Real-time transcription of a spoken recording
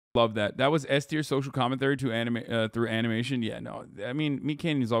Love that. That was S tier social commentary to through animation. Yeah, no. I mean, Meat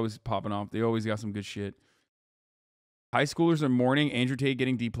Canyon's always popping off. They always got some good shit. High schoolers are mourning Andrew Tate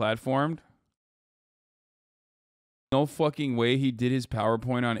getting deplatformed. No fucking way he did his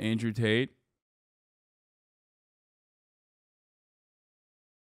PowerPoint on Andrew Tate.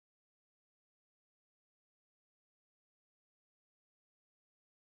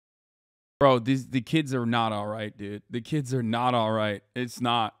 Bro, the kids are not all right, dude. The kids are not all right. It's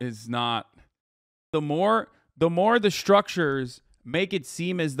not. The more the structures make it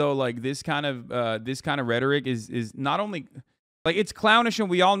seem as though like this kind of rhetoric is not only like it's clownish,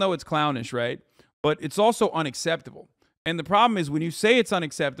 and we all know it's clownish, right? But it's also unacceptable. And the problem is when you say it's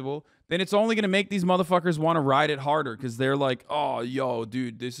unacceptable, then it's only going to make these motherfuckers want to ride it harder because they're like, oh, yo,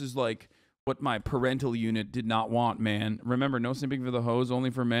 dude, this is like what my parental unit did not want, man. Remember, no simping for the hoes, only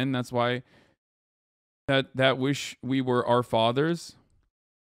for men. That's why that wish we were our fathers.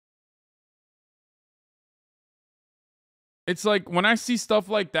 It's like when I see stuff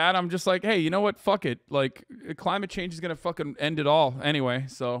like that, I'm just like, hey, you know what? Fuck it. Like climate change is going to fucking end it all anyway.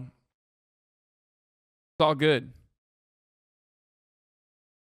 So it's all good.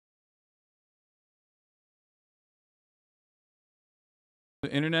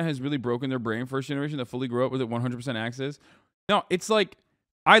 The internet has really broken their brain. First generation that fully grew up with it 100% access. No, it's like,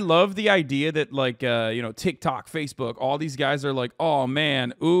 I love the idea that like, you know, TikTok, Facebook, all these guys are like, oh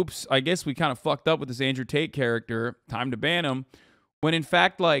man, oops, I guess we kind of fucked up with this Andrew Tate character. Time to ban him. When in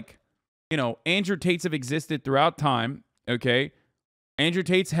fact, like, you know, Andrew Tates have existed throughout time. Okay. Andrew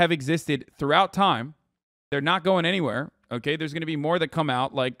Tates have existed throughout time. They're not going anywhere. Okay. There's going to be more that come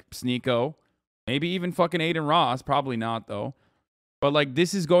out like Sneeko, maybe even fucking Aiden Ross. Probably not though. But like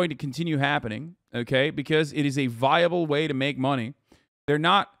this is going to continue happening, okay? Because it is a viable way to make money. They're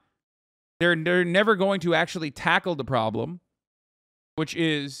never going to actually tackle the problem, which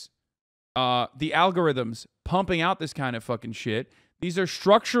is the algorithms pumping out this kind of fucking shit. These are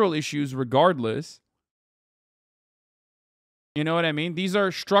structural issues regardless. You know what I mean? These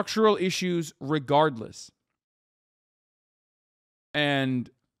are structural issues regardless.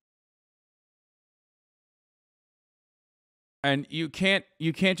 And you can't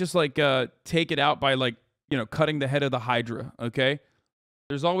just like take it out by like, you know, cutting the head of the Hydra, okay?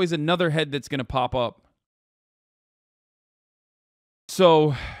 There's always another head that's going to pop up.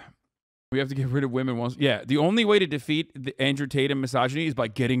 So we have to get rid of women once. Yeah, the only way to defeat the Andrew Tate and misogyny is by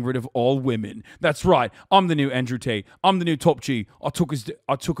getting rid of all women. That's right. I'm the new Andrew Tate. I'm the new top G. I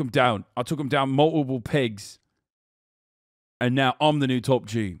took him down. I took him down multiple pegs. And now I'm the new top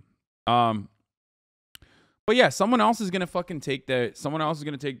G. But yeah, someone else is gonna fucking take that. Someone else is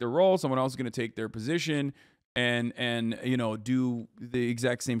gonna take their role. Someone else is gonna take their position, and you know, do the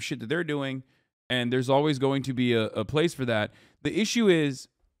exact same shit that they're doing. And there's always going to be a place for that. The issue is,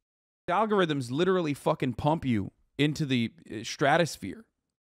 the algorithms literally fucking pump you into the stratosphere.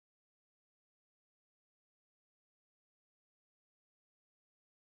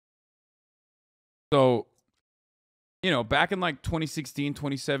 So, you know, back in like 2016,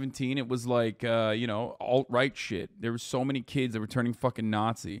 2017, it was like, you know, alt-right shit. There were so many kids that were turning fucking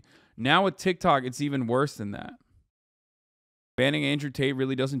Nazi. Now with TikTok, it's even worse than that. Banning Andrew Tate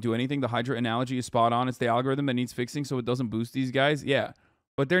really doesn't do anything. The Hydra analogy is spot on. It's the algorithm that needs fixing so it doesn't boost these guys. Yeah,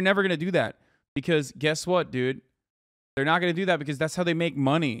 but they're never going to do that because guess what, dude? They're not going to do that because that's how they make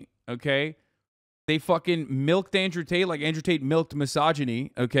money, okay? They fucking milked Andrew Tate like Andrew Tate milked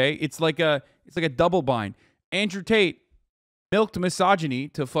misogyny, okay? It's like a double bind. Andrew Tate milked misogyny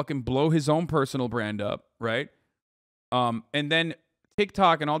to fucking blow his own personal brand up, right? And then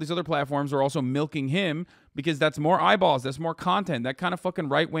TikTok and all these other platforms are also milking him because that's more eyeballs, that's more content. That kind of fucking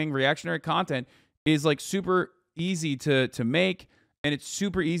right-wing reactionary content is like super easy to make, and it's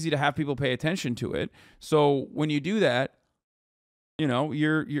super easy to have people pay attention to it. So when you do that, you know,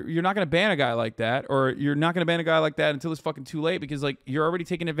 you're not going to ban a guy like that, or you're not going to ban a guy like that until it's fucking too late because like you're already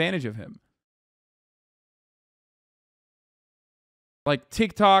taking advantage of him. Like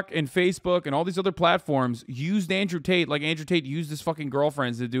TikTok and Facebook and all these other platforms used Andrew Tate like Andrew Tate used his fucking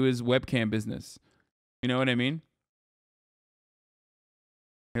girlfriends to do his webcam business. You know what I mean?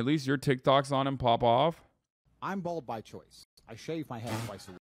 At least your TikToks on him pop off. I'm bald by choice. I shave my head twice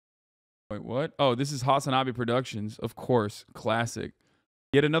a week. Wait, what? Oh, this is Hasanabi Productions. Of course. Classic.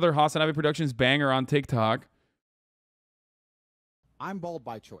 Yet another Hasanabi Productions banger on TikTok. I'm bald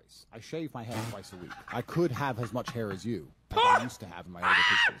by choice. I shave my head twice a week. I could have as much hair as you, as I used to have in my older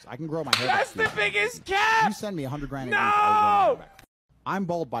pictures. I can grow my hair back. That's the biggest cap! You send me $100 grand a week, No! I'll grow my hair back. I'm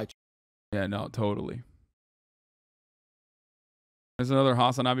bald by choice. Yeah, no, totally. There's another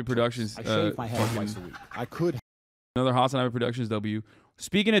Hasanabi Productions. I shave my head twice a week. I could. Another Hasanabi Productions W.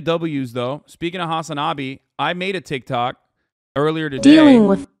 Speaking of W's, though, speaking of Hasanabi, I made a TikTok earlier today. Dealing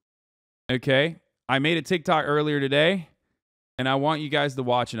with. Okay, I made a TikTok earlier today, and I want you guys to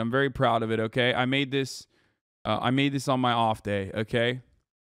watch it. I'm very proud of it. Okay, I made this on my off day. Okay,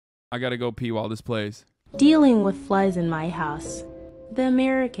 I gotta go pee while this plays. Dealing with flies in my house, the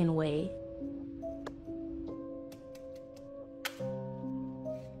American way.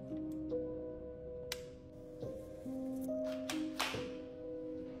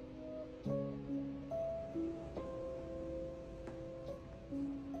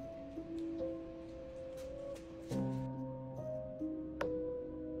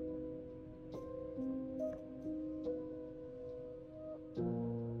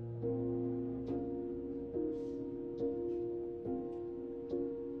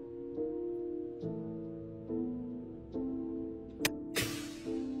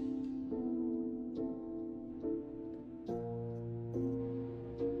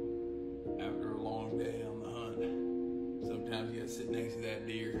 After a long day on the hunt, sometimes you gotta sit next to that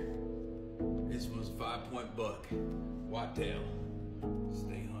deer. This was 5-point buck, whitetail.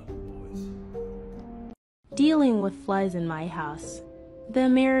 Stay hunting, boys. Dealing with flies in my house, the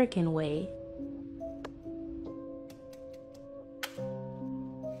American way.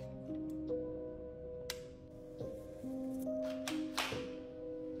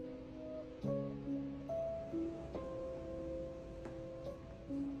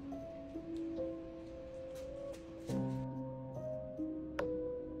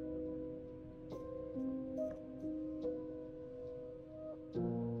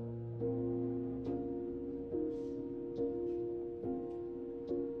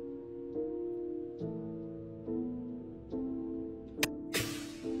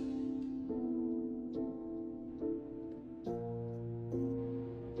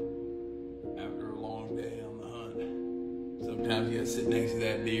 After a long day on the hunt, sometimes you gotta sit next to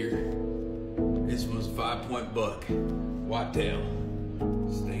that deer. This was 5-point buck, whitetail.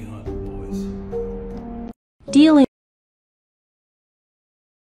 Stay hunting, boys. Dealing.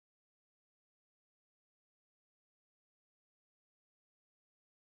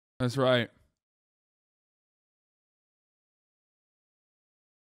 That's right.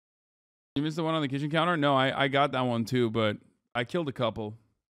 You missed the one on the kitchen counter? No, I got that one too, but I killed a couple.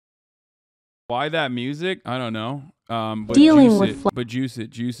 Why that music? I don't know. But Dealing juice with it. But juice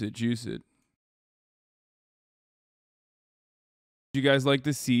it. You guys like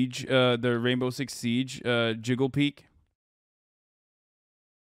the Siege, the Rainbow Six Siege, Jiggle Peak?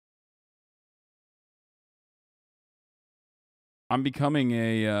 I'm becoming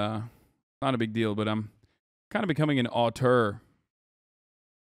a, not a big deal, but I'm kind of becoming an auteur.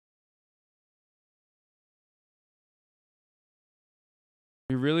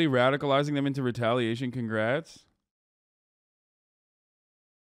 You're really radicalizing them into retaliation. Congrats.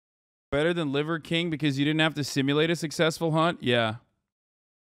 Better than Liver King because you didn't have to simulate a successful hunt? Yeah.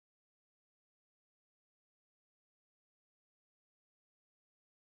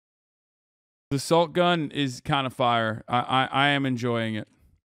 The salt gun is kind of fire. I am enjoying it.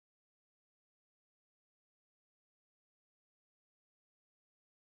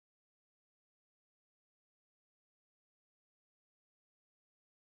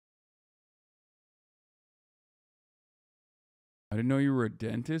 I didn't know you were a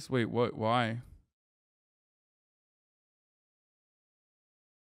dentist. Wait, what? Why?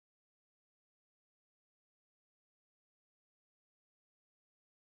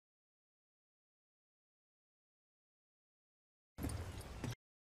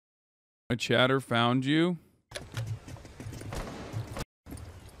 A chatter found you?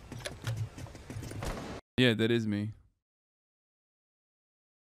 Yeah, that is me.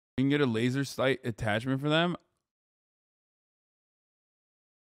 You can get a laser sight attachment for them?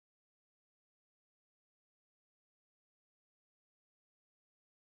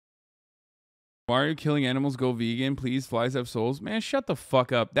 Why are you killing animals? Go vegan, please. Flies have souls. Man, shut the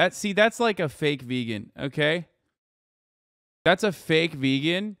fuck up. That's like a fake vegan, okay? That's a fake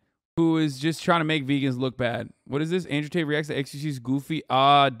vegan who is just trying to make vegans look bad. What is this? Andrew Tate reacts to xQc's goofy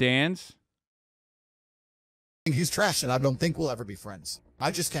dance. He's trash and I don't think we'll ever be friends.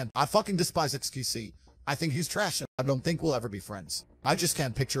 I just can't. I fucking despise xQc. I think he's trash and I don't think we'll ever be friends. I just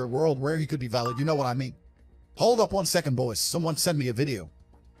can't picture a world where he could be valid. You know what I mean? Hold up 1 second, boys. Someone send me a video.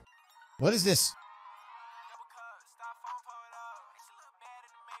 What is this?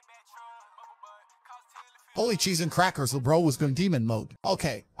 Holy cheese and crackers, the bro was going demon mode.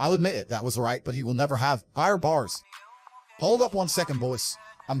 Okay, I'll admit it, that was right, but he will never have higher bars. Hold up 1 second, boys.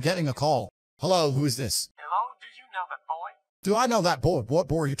 I'm getting a call. Hello, who is this? Hello, do you know that boy? Do I know that boy? What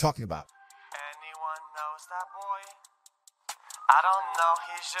boy are you talking about? Anyone knows that boy? I don't know,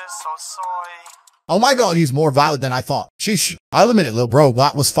 he's just so soy. Oh my god, he's more violent than I thought. Sheesh. I'll admit it, little bro,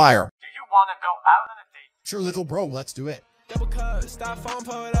 that was fire. Do you want to go out on a date? Sure, little bro, let's do it.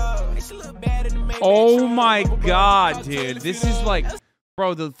 Oh my god, dude. This is like,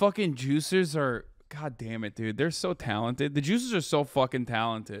 bro, the fucking juicers are, god damn it, dude. They're so talented. The juicers are so fucking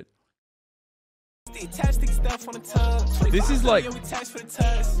talented. This is like,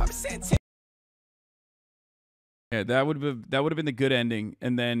 yeah, that would have been the good ending,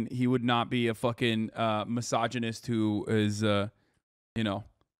 and then he would not be a fucking misogynist who is, you know,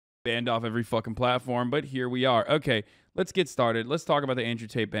 banned off every fucking platform. But here we are. Okay, let's get started. Let's talk about the Andrew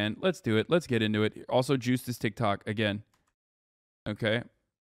Tate ban. Let's do it. Let's get into it. Also, juice this TikTok again. Okay.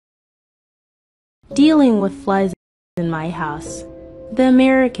 Dealing with flies in my house. The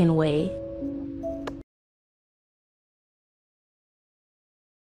American way.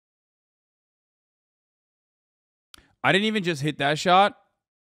 I didn't even just hit that shot.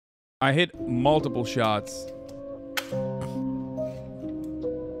 I hit multiple shots.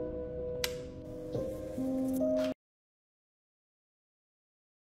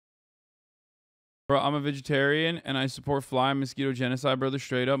 Bro, I'm a vegetarian and I support fly and mosquito genocide, brother.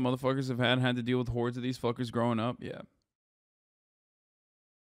 Straight up. Motherfuckers have had to deal with hordes of these fuckers growing up. Yeah.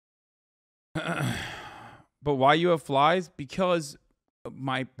 But why you have flies? Because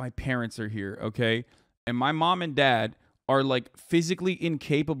my parents are here, okay? And my mom and dad are like physically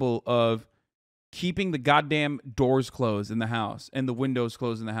incapable of keeping the goddamn doors closed in the house and the windows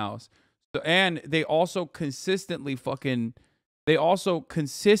closed in the house. So, and they also consistently cook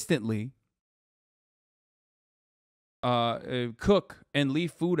and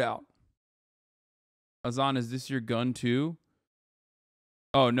leave food out. Hasan, is this your gun too?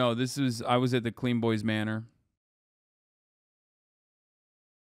 Oh no, I was at the Clean Boys Manor.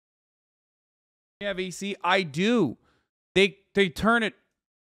 You have AC? I do. They turn it,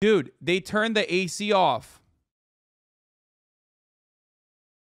 dude. They turn the AC off.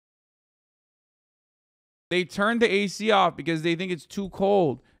 They turn the AC off because they think it's too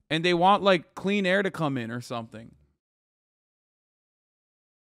cold and they want like clean air to come in or something.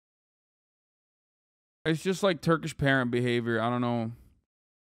 It's just like Turkish parent behavior. I don't know.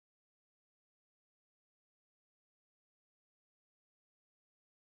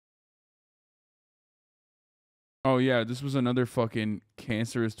 Oh, yeah, this was another fucking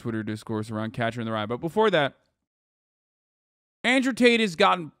cancerous Twitter discourse around Catcher in the Rye. But before that, Andrew Tate has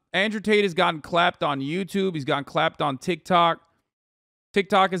gotten clapped on YouTube. He's gotten clapped on TikTok.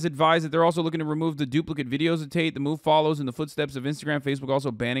 TikTok has advised that they're also looking to remove the duplicate videos of Tate. The move follows in the footsteps of Instagram, Facebook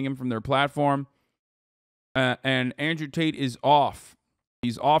also banning him from their platform. And Andrew Tate is off.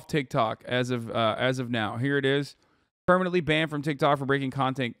 He's off TikTok as of now. Here it is. Permanently banned from TikTok for breaking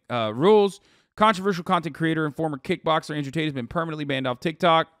content rules. Controversial content creator and former kickboxer Andrew Tate has been permanently banned off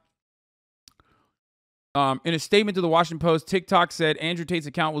TikTok. In a statement to the Washington Post, TikTok said Andrew Tate's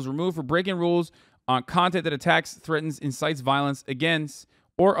account was removed for breaking rules on content that attacks, threatens, incites violence against,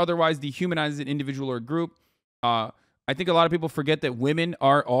 or otherwise dehumanizes an individual or group. I think a lot of people forget that women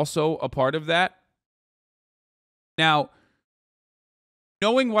are also a part of that. Now,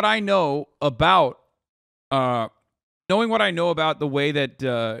 knowing what I know about the way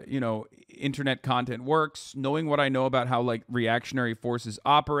that you know, internet content works, knowing what I know about how like reactionary forces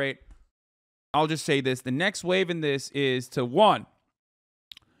operate, I'll just say this. The next wave in this is to, one,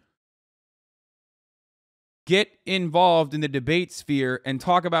 get involved in the debate sphere and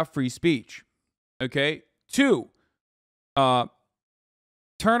talk about free speech. Okay? Two,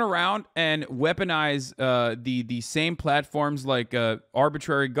 turn around and weaponize the same platforms like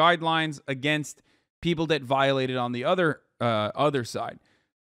arbitrary guidelines against people that violated on the other side.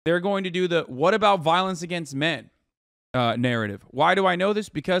 They're going to do the "what about violence against men" narrative. Why do I know this?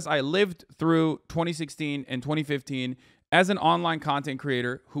 Because I lived through 2016 and 2015 as an online content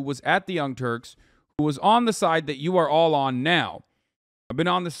creator who was at the Young Turks, who was on the side that you are all on now. I've been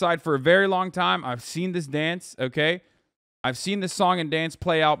on the side for a very long time. I've seen this dance, okay? I've seen this song and dance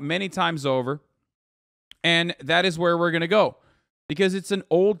play out many times over. And that is where we're going to go. Because it's an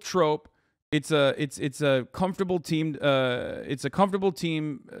old trope. It's a comfortable team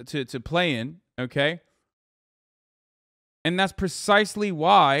to play in, okay? And that's precisely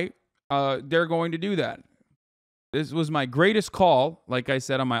why they're going to do that. This was my greatest call, like I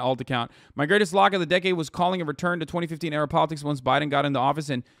said on my alt account. My greatest lock of the decade was calling a return to 2015 era politics once Biden got into office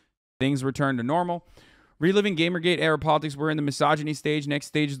and things returned to normal. Reliving Gamergate era politics, we're in the misogyny stage. Next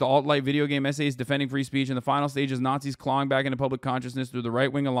stage is the alt-light video game essays defending free speech. And the final stage is Nazis clawing back into public consciousness through the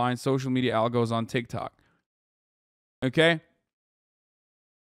right-wing aligned social media algos on TikTok. Okay?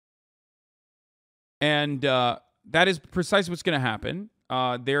 And that is precisely what's going to happen.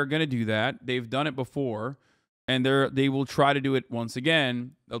 They're going to do that. They've done it before, and they will try to do it once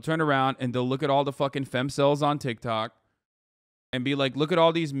again. They'll turn around and they'll look at all the fucking femcells on TikTok and be like, look at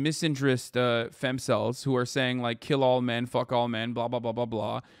all these misinterest femcells who are saying like kill all men, fuck all men, blah, blah, blah, blah,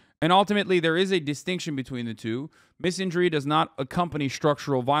 blah. And ultimately, there is a distinction between the two. Misinjury does not accompany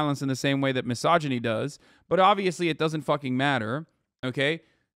structural violence in the same way that misogyny does, but obviously it doesn't fucking matter, okay?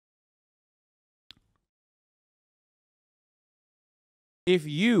 If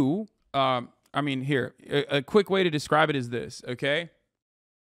you, here, a quick way to describe it is this, okay?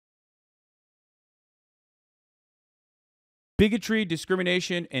 Bigotry,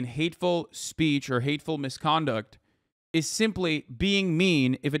 discrimination, and hateful speech or hateful misconduct is simply being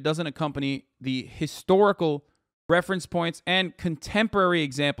mean if it doesn't accompany the historical reference points and contemporary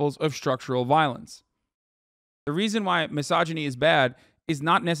examples of structural violence. The reason why misogyny is bad is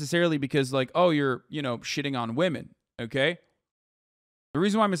not necessarily because, like, oh, you're, shitting on women, okay? The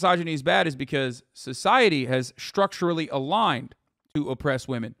reason why misogyny is bad is because society has structurally aligned to oppress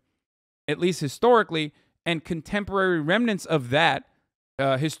women, at least historically, and contemporary remnants of that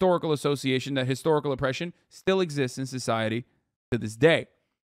historical association, that historical oppression, still exists in society to this day.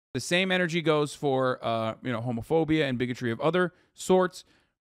 The same energy goes for, homophobia and bigotry of other sorts.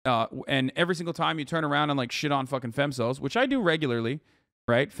 And every single time you turn around and like shit on fucking femcells, which I do regularly,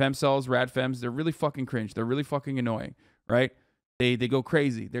 right? Femcells, rad fems, they're really fucking cringe. They're really fucking annoying, right? They go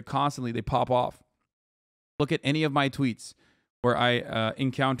crazy. They pop off. Look at any of my tweets where I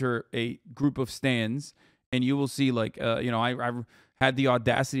encounter a group of stans, and you will see like, I had the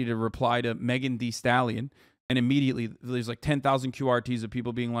audacity to reply to Megan Thee Stallion, and immediately there's like 10,000 QRTs of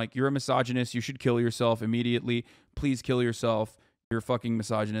people being like, you're a misogynist, you should kill yourself immediately, please kill yourself, you're a fucking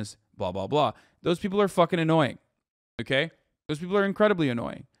misogynist, blah, blah, blah. Those people are fucking annoying, okay? Those people are incredibly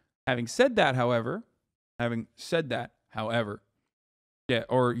annoying. Having said that, however, yeah,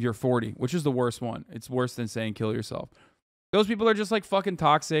 or you're 40, which is the worst one. It's worse than saying kill yourself. Those people are just like fucking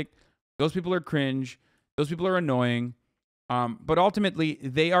toxic. Those people are cringe. Those people are annoying. But ultimately,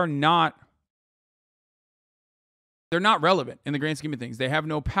 they're not relevant in the grand scheme of things. They have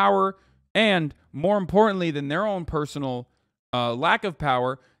no power, and more importantly than their own personal lack of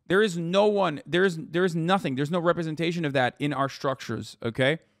power, there is nothing. There's no representation of that in our structures,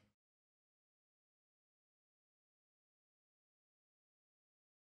 okay?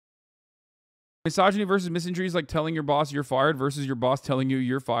 Misogyny versus misinjury is like telling your boss you're fired versus your boss telling you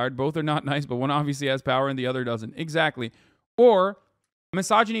you're fired. Both are not nice, but one obviously has power and the other doesn't. Exactly. Or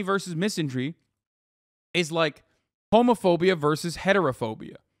misogyny versus misinjury is like homophobia versus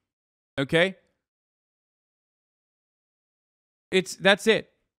heterophobia. Okay? That's it.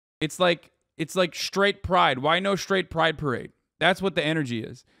 It's like straight pride. Why no straight pride parade? That's what the energy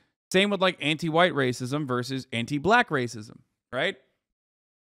is. Same with like anti-white racism versus anti-black racism, right?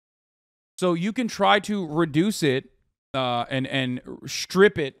 So you can try to reduce it and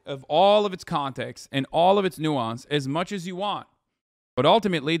strip it of all of its context and all of its nuance as much as you want. But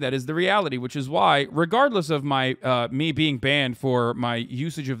ultimately, that is the reality, which is why, regardless of my me being banned for my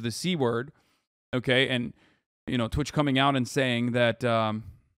usage of the C word, okay, and Twitch coming out and saying that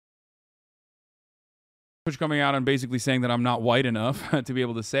Twitch coming out and basically saying that I'm not white enough to be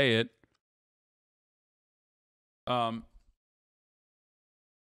able to say it.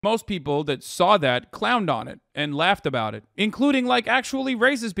 Most people that saw that clowned on it and laughed about it, including like actually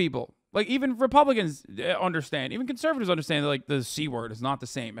racist people. Like even Republicans understand, even conservatives understand that like the C word is not the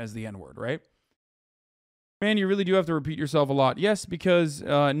same as the N word, right? Man, you really do have to repeat yourself a lot. Yes, because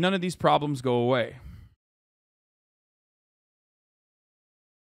none of these problems go away.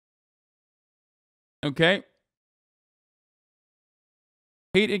 Okay?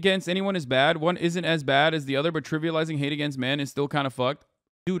 Hate against anyone is bad. One isn't as bad as the other, but trivializing hate against men is still kind of fucked.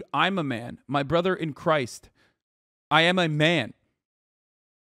 Dude, I'm a man. My brother in Christ. I am a man.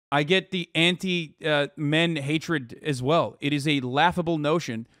 I get the anti-men hatred as well. It is a laughable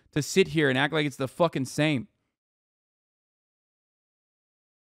notion to sit here and act like it's the fucking same.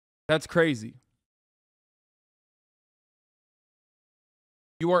 That's crazy.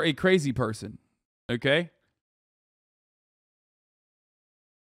 You are a crazy person, okay?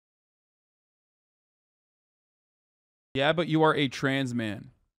 Yeah, but you are a trans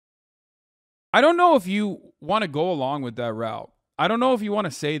man. I don't know if you want to go along with that route. I don't know if you want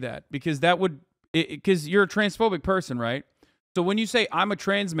to say that because that would, because you're a transphobic person, right? So when you say I'm a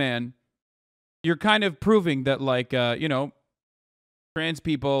trans man, you're kind of proving that like, trans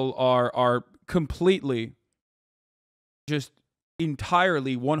people are completely just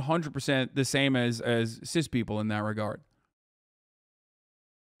entirely 100% the same as cis people in that regard.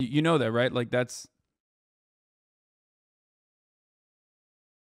 You know that, right? Like that's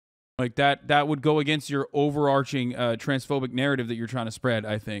Like that would go against your overarching transphobic narrative that you're trying to spread,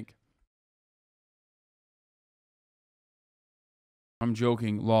 I think. I'm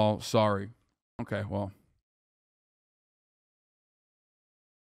joking, lol, sorry. Okay, well.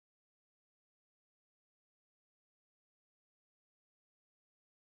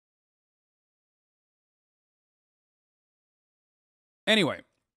 Anyway,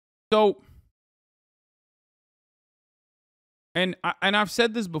 so, and I've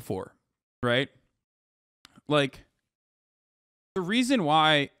said this before, right? Like, the reason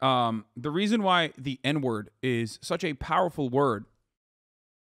why the N-word is such a powerful word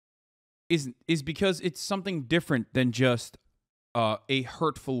is because it's something different than just a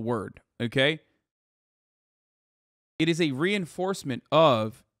hurtful word, okay? It is a reinforcement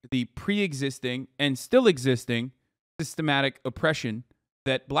of the pre-existing and still existing systematic oppression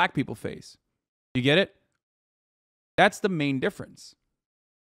that black people face. You get it? That's the main difference.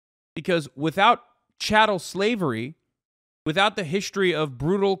 Because without chattel slavery, without the history of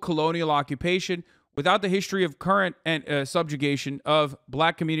brutal colonial occupation, without the history of current and subjugation of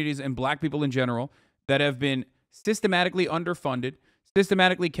black communities and black people in general that have been systematically underfunded,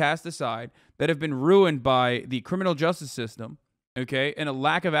 systematically cast aside, that have been ruined by the criminal justice system, okay, and a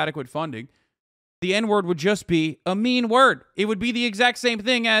lack of adequate funding, the N-word would just be a mean word. It would be the exact same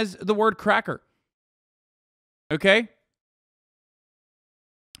thing as the word cracker. Okay?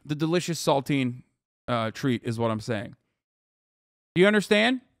 The delicious saltine treat is what I'm saying. Do you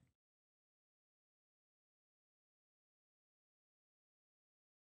understand?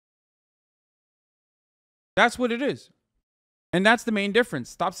 That's what it is. And that's the main difference.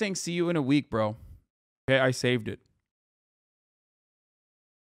 Stop saying see you in a week, bro. Okay, I saved it.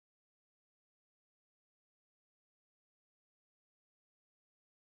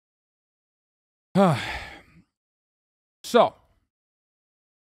 So,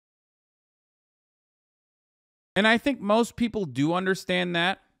 and I think most people do understand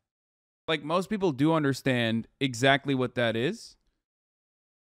that. Like, most people do understand exactly what that is.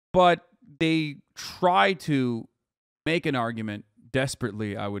 But they try to make an argument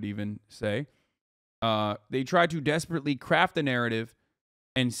desperately, I would even say. They try to desperately craft a narrative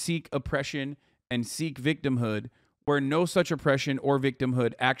and seek oppression and seek victimhood where no such oppression or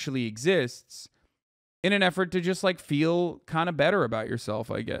victimhood actually exists, in an effort to just like feel kind of better about yourself,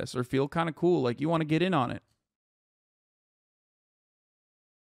 I guess, or feel kind of cool, like you want to get in on it.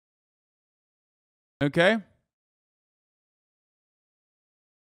 Okay?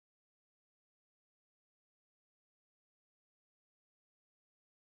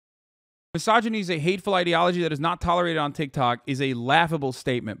 Misogyny is a hateful ideology that is not tolerated on TikTok is a laughable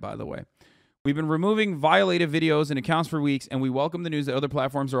statement, by the way. We've been removing violative videos and accounts for weeks, and we welcome the news that other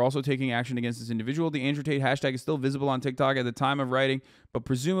platforms are also taking action against this individual. The Andrew Tate hashtag is still visible on TikTok at the time of writing, but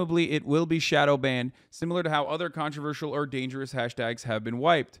presumably it will be shadow banned, similar to how other controversial or dangerous hashtags have been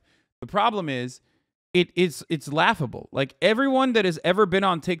wiped. The problem is, it's laughable. Like, everyone that has ever been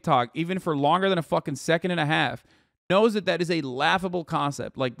on TikTok, even for longer than a fucking second and a half, knows that that is a laughable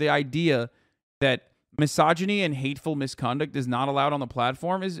concept. Like, the idea that misogyny and hateful misconduct is not allowed on the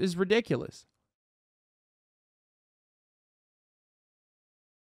platform is ridiculous.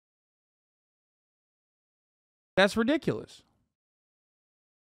 That's ridiculous.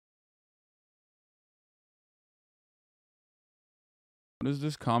 What is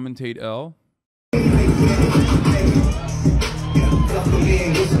this? Commentate L?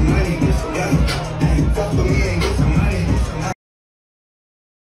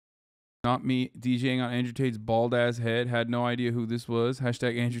 Not me DJing on Andrew Tate's bald ass head. Had no idea who this was.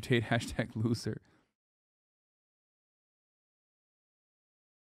 Hashtag Andrew Tate. Hashtag loser.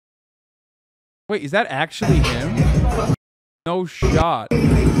 Wait, is that actually him? No shot.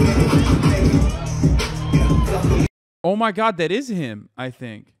 Oh my God, that is him, I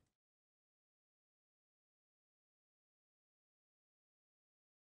think.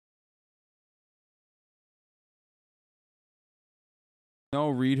 No,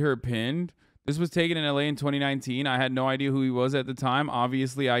 read her pinned. This was taken in LA in 2019. I had no idea who he was at the time.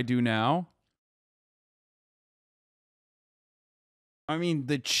 Obviously, I do now. I mean,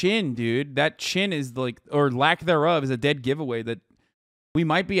 the chin, dude. That chin is like, or lack thereof, is a dead giveaway that we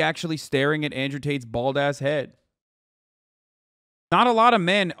might be actually staring at Andrew Tate's bald ass head. Not a lot of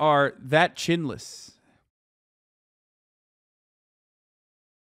men are that chinless.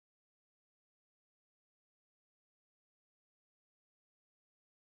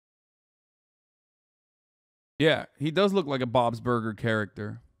 Yeah, he does look like a Bob's Burger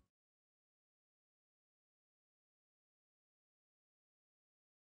character.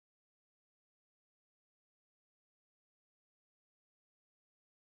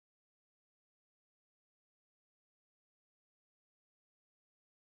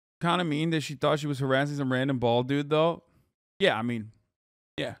 kind of mean that she thought she was harassing some random bald dude, though? Yeah, I mean,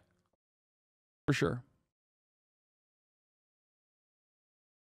 yeah, for sure.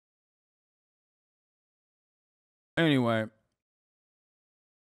 Anyway,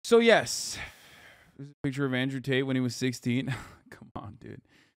 so yes, this is a picture of Andrew Tate when he was 16. Come on, dude.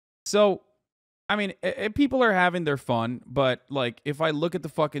 So, I mean, people are having their fun, but like, if I look at the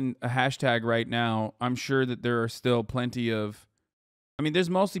fucking hashtag right now, I'm sure that there are still plenty of. I mean, there's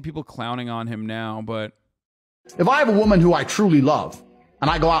mostly people clowning on him now, but if I have a woman who I truly love,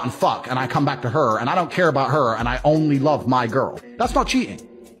 and I go out and fuck, and I come back to her, and I don't care about her, and I only love my girl, that's not cheating.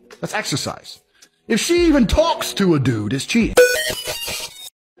 That's exercise. If she even talks to a dude, it's cheating.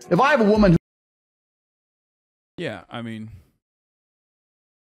 If I have a woman who... Yeah, I mean...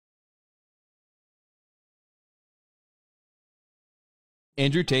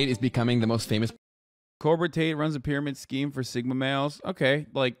 Andrew Tate is becoming the most famous... Cobra Tate runs a pyramid scheme for Sigma males. Okay,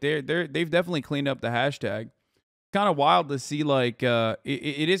 like, they've definitely cleaned up the hashtag. Kind of wild to see, like...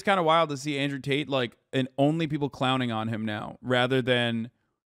 it is kind of wild to see Andrew Tate, like, and only people clowning on him now, rather than...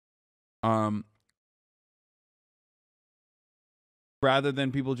 rather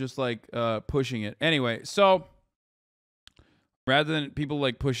than people just like pushing it. Anyway, so rather than people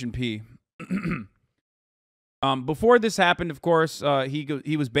like pushing P. Before this happened, of course,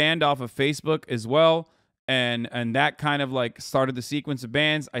 he was banned off of Facebook as well, and that kind of like started the sequence of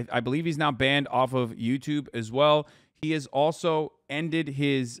bans. I believe he's now banned off of YouTube as well. He has also ended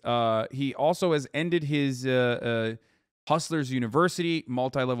his Hustlers University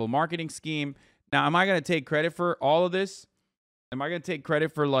multi-level marketing scheme. Now, am I going to take credit for all of this? Am I going to take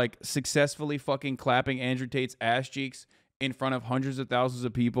credit for, like, successfully fucking clapping Andrew Tate's ass cheeks in front of hundreds of thousands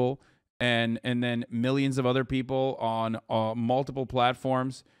of people and then millions of other people on multiple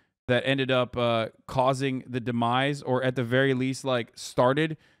platforms that ended up causing the demise, or at the very least, like,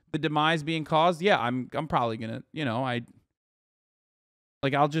 started the demise being caused? Yeah, I'm probably going to, you know,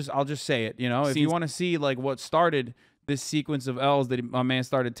 I'll just say it, you know? If you want to see, like, what started this sequence of L's that my man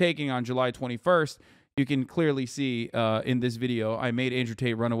started taking on July 21st, you can clearly see in this video, I made Andrew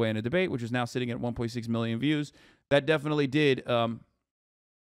Tate run away in a debate, which is now sitting at 1.6 million views. That definitely did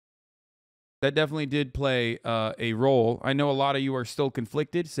play a role. I know a lot of you are still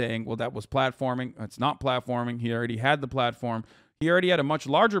conflicted, saying, well, that was platforming. It's not platforming. He already had the platform. He already had a much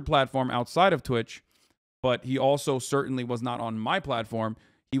larger platform outside of Twitch, but he also certainly was not on my platform.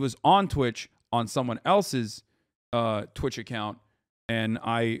 He was on Twitch on someone else's Twitch account, and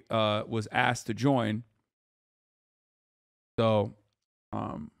I was asked to join. So,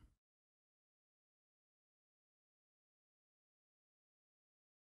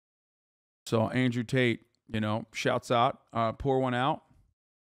 Andrew Tate, you know, shouts out, pour one out.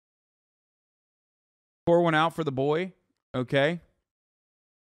 Pour one out for the boy, okay?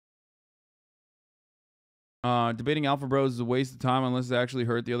 Debating Alpha Bros is a waste of time unless it actually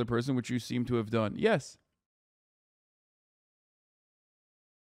hurt the other person, which you seem to have done. Yes.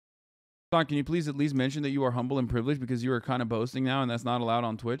 Can you please at least mention that you are humble and privileged, because you are kind of boasting now, and that's not allowed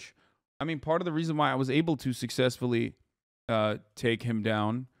on Twitch? I mean, part of the reason why I was able to successfully take him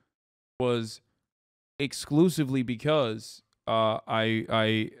down was exclusively because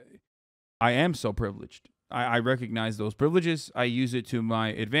I am so privileged. I recognize those privileges. I use it to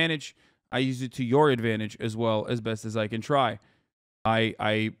my advantage. I use it to your advantage as well, as best as I can try.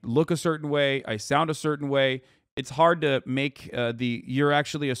 I look a certain way. I sound a certain way. It's hard to make the "you're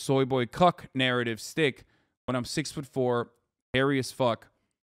actually a soy boy cuck" narrative stick when I'm 6'4", hairy as fuck,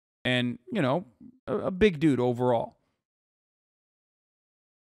 and, you know, a big dude overall.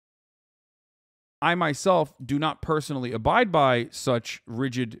 I myself do not personally abide by such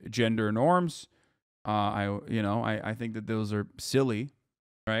rigid gender norms. I think that those are silly,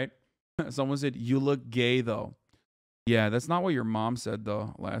 right? Someone said, "You look gay, though." Yeah, that's not what your mom said,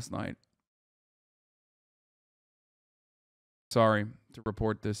 though, last night. Sorry to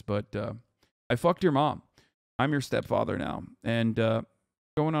report this, but I fucked your mom. I'm your stepfather now, and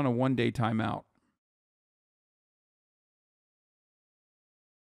going on a one-day timeout.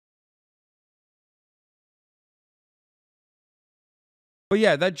 But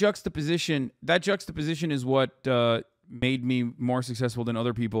yeah, that juxtaposition is what made me more successful than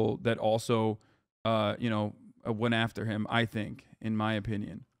other people that also, went after him, I think, in my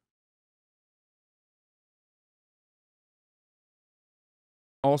opinion.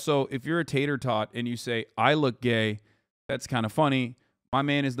 Also, if you're a tater tot and you say, "I look gay," that's kind of funny. My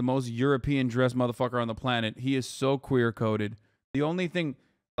man is the most European dressed motherfucker on the planet. He is so queer coded. The only thing,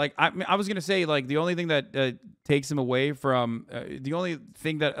 like, I was going to say, like, the only thing that takes him away from, the only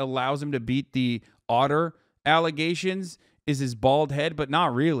thing that allows him to beat the otter allegations is his bald head, but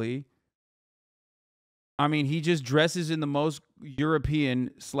not really. I mean, he just dresses in the most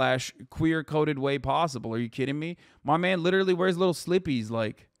European / queer coded way possible. Are you kidding me? My man literally wears little slippies.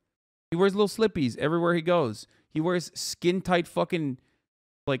 Like, he wears little slippies everywhere he goes. He wears skin tight fucking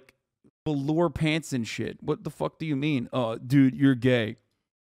like velour pants and shit. What the fuck do you mean? Dude, you're gay.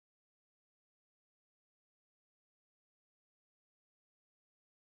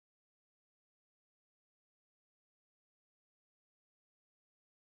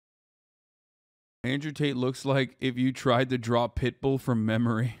 Andrew Tate looks like if you tried to draw Pitbull from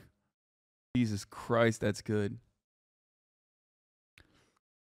memory. Jesus Christ, that's good.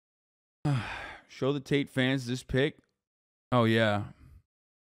 Show the Tate fans this pic. Oh, yeah.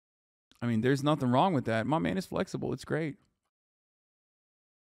 I mean, there's nothing wrong with that. My man is flexible. It's great.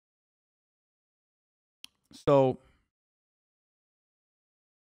 So,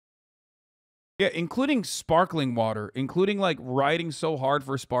 yeah, including sparkling water, including like riding so hard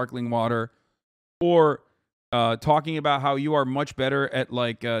for sparkling water, or talking about how you are much better at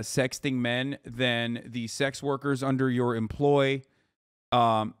like sexting men than the sex workers under your employ.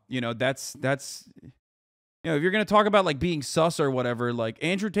 You know, that's you know, if you're going to talk about like being sus or whatever, like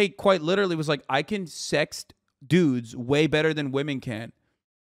Andrew Tate quite literally was like, I can sext dudes way better than women can.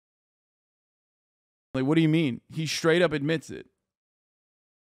 Like, what do you mean? He straight up admits it.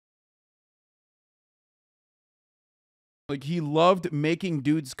 Like, he loved making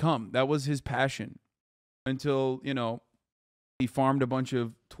dudes come. That was his passion. Until, you know, he farmed a bunch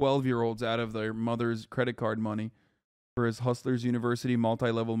of 12-year-olds out of their mother's credit card money for his Hustlers University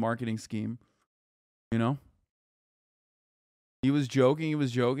multi-level marketing scheme. You know? He was joking. He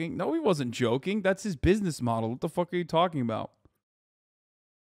was joking. No, he wasn't joking. That's his business model. What the fuck are you talking about?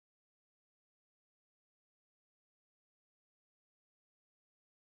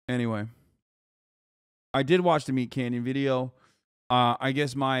 Anyway. I did watch the Meat Canyon video. I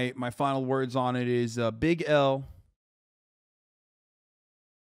guess my final words on it is big L.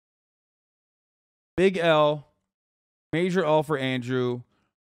 Big L. Major L for Andrew.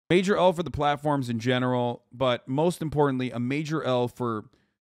 Major L for the platforms in general. But most importantly, a major L for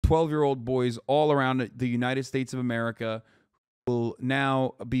 12-year-old boys all around the United States of America who will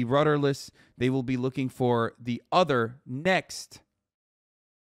now be rudderless. They will be looking for the other next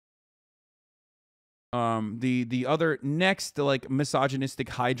the other next like misogynistic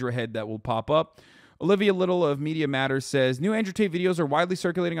hydra head that will pop up. Olivia Little of Media Matters says, new Andrew Tate videos are widely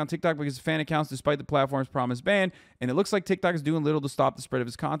circulating on TikTok because of fan accounts despite the platform's promised ban, and it looks like TikTok is doing little to stop the spread of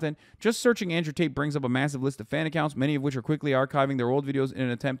his content. Just searching Andrew Tate brings up a massive list of fan accounts, many of which are quickly archiving their old videos in an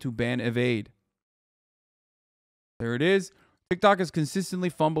attempt to ban evade. There it is. TikTok has consistently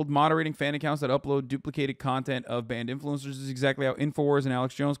fumbled moderating fan accounts that upload duplicated content of banned influencers. This is exactly how InfoWars and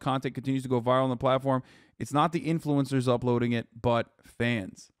Alex Jones content continues to go viral on the platform. It's not the influencers uploading it, but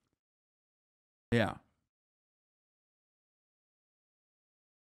fans. Yeah.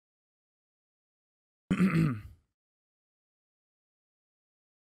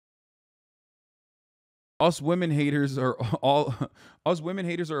 Us women haters are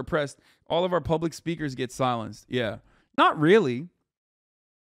oppressed. All of our public speakers get silenced. Yeah. Not really.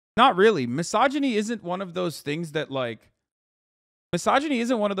 Not really. Misogyny isn't one of those things that like you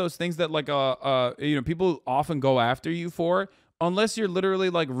know, people often go after you for, unless you're literally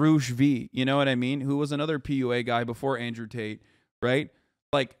like Rouge V, you know what I mean? Who was another PUA guy before Andrew Tate, right?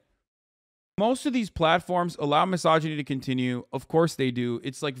 Like, most of these platforms allow misogyny to continue. Of course they do.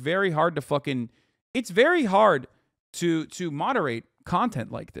 It's like very hard to it's very hard to moderate content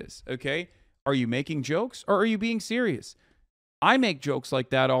like this, okay? Are you making jokes or are you being serious? I make jokes like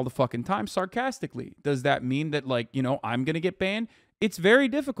that all the fucking time sarcastically. Does that mean that, like, you know, I'm going to get banned? It's very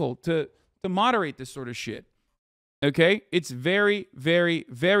difficult to moderate this sort of shit. Okay? It's very, very,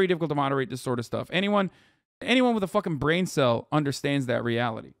 very difficult to moderate this sort of stuff. Anyone with a fucking brain cell understands that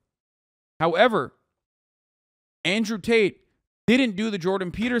reality. However, Andrew Tate didn't do the Jordan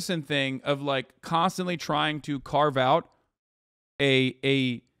Peterson thing of like constantly trying to carve out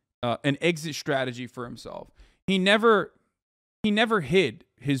an exit strategy for himself. He never hid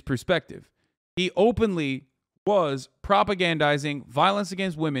his perspective. He openly was propagandizing violence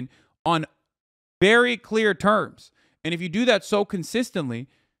against women on very clear terms. And if you do that so consistently,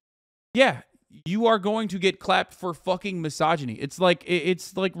 yeah, you are going to get clapped for fucking misogyny. It's like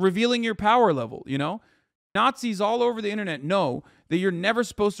revealing your power level, you know? Nazis all over the internet know that you're never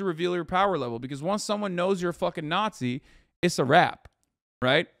supposed to reveal your power level, because once someone knows you're a fucking Nazi, it's a wrap,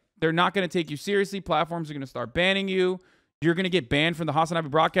 right? They're not going to take you seriously. Platforms are going to start banning you. You're going to get banned from the Hasanabi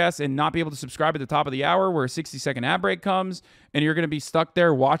broadcast and not be able to subscribe at the top of the hour where a 60-second ad break comes, and you're going to be stuck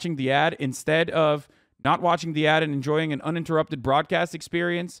there watching the ad instead of not watching the ad and enjoying an uninterrupted broadcast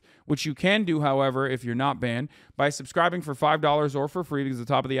experience, which you can do, however, if you're not banned, by subscribing for $5 or for free because the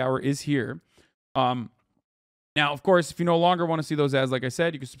top of the hour is here. Now, of course, if you no longer want to see those ads, like I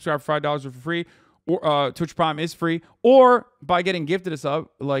said, you can subscribe for $5 or for free. Or Twitch Prime is free, or by getting gifted a sub,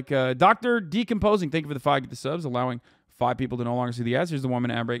 like Dr. Decomposing. Thank you for the 5 gift subs, allowing 5 people to no longer see the ads. Here's the 1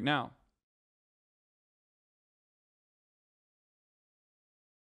 minute ad break now.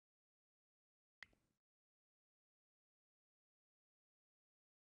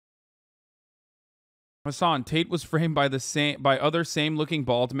 Hassan, Tate was framed by other same looking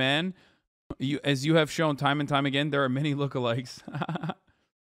bald man. As you have shown time and time again, there are many lookalikes.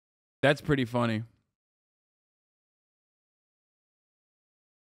 That's pretty funny.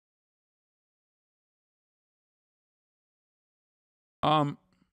 There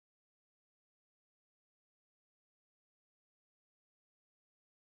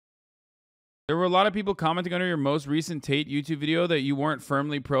were a lot of people commenting under your most recent Tate YouTube video that you weren't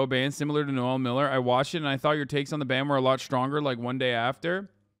firmly pro-ban, similar to Noel Miller. I watched it and I thought your takes on the ban were a lot stronger, like one day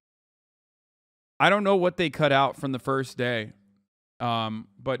after. I don't know what they cut out from the first day.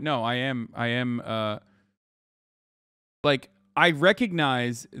 But no, I am like, I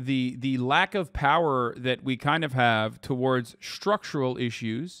recognize the lack of power that we kind of have towards structural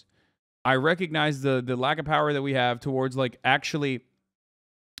issues. I recognize the lack of power that we have towards like actually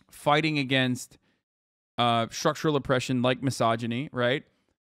fighting against structural oppression like misogyny, right?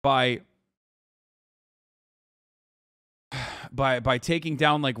 By taking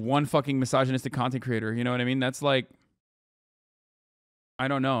down like one fucking misogynistic content creator, you know what I mean? That's like, I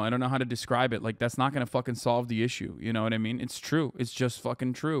don't know how to describe it. Like, that's not going to fucking solve the issue. You know what I mean? It's true. It's just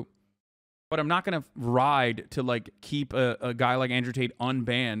fucking true. But I'm not going to ride to, like, keep a guy like Andrew Tate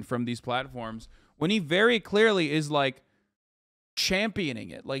unbanned from these platforms when he very clearly is, like,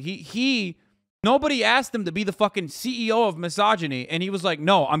 championing it. Like, nobody asked him to be the fucking CEO of misogyny, and he was like,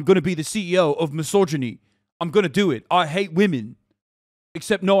 no, I'm going to be the CEO of misogyny. I'm going to do it. I hate women.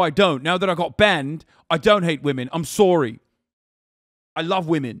 Except, no, I don't. Now that I got banned, I don't hate women. I'm sorry. I love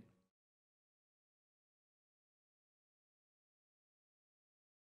women.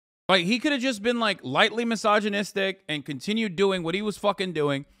 Like, he could have just been, like, lightly misogynistic and continued doing what he was fucking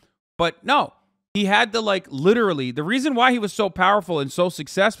doing. But no, he had to, like, literally, the reason why he was so powerful and so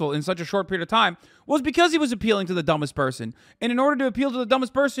successful in such a short period of time was because he was appealing to the dumbest person. And in order to appeal to the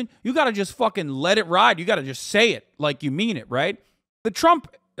dumbest person, you got to just fucking let it ride. You got to just say it like you mean it, right? The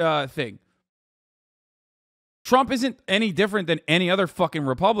Trump thing. Trump isn't any different than any other fucking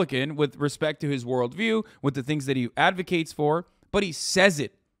Republican with respect to his worldview, with the things that he advocates for, but he says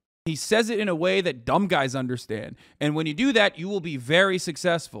it. He says it in a way that dumb guys understand. And when you do that, you will be very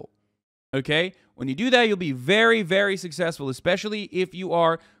successful. Okay? When you do that, you'll be very, very successful, especially if you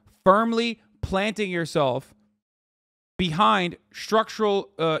are firmly planting yourself behind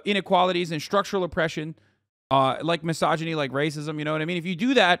structural inequalities and structural oppression, like misogyny, like racism, you know what I mean? If you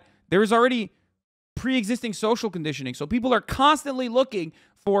do that, there is already pre-existing social conditioning. So people are constantly looking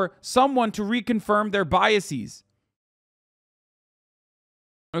for someone to reconfirm their biases.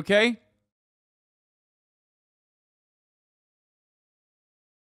 Okay?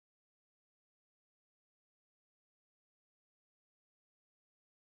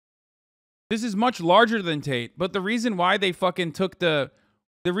 This is much larger than Tate, but the reason why they fucking took the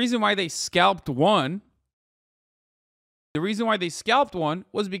reason why they scalped one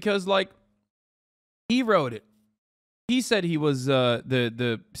was because, like, he wrote it. He said he was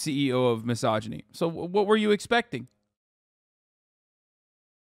the CEO of misogyny. So what were you expecting?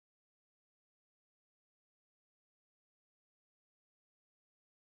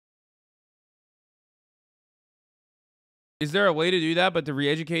 Is there a way to do that, but to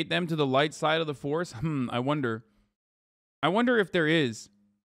re-educate them to the light side of the force? I wonder. I wonder if there is.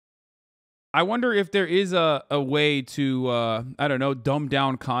 I wonder if there is a way to, I don't know, dumb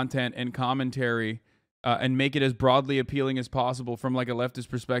down content and commentary and make it as broadly appealing as possible from, like, a leftist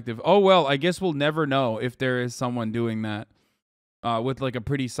perspective. Oh, well, I guess we'll never know if there is someone doing that with, like, a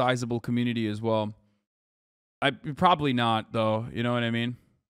pretty sizable community as well. Probably not, though. You know what I mean?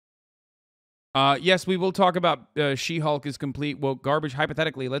 Yes, we will talk about She-Hulk is complete woke garbage.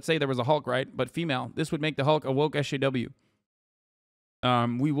 Hypothetically, let's say there was a Hulk, right? But female. This would make the Hulk a woke SJW.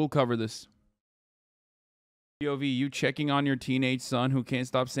 We will cover this. POV, you checking on your teenage son who can't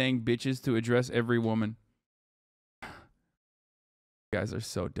stop saying bitches to address every woman. You guys are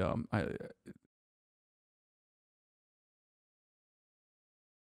so dumb.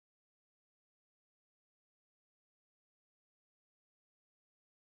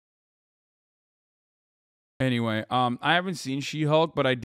 Anyway, I haven't seen She-Hulk, but I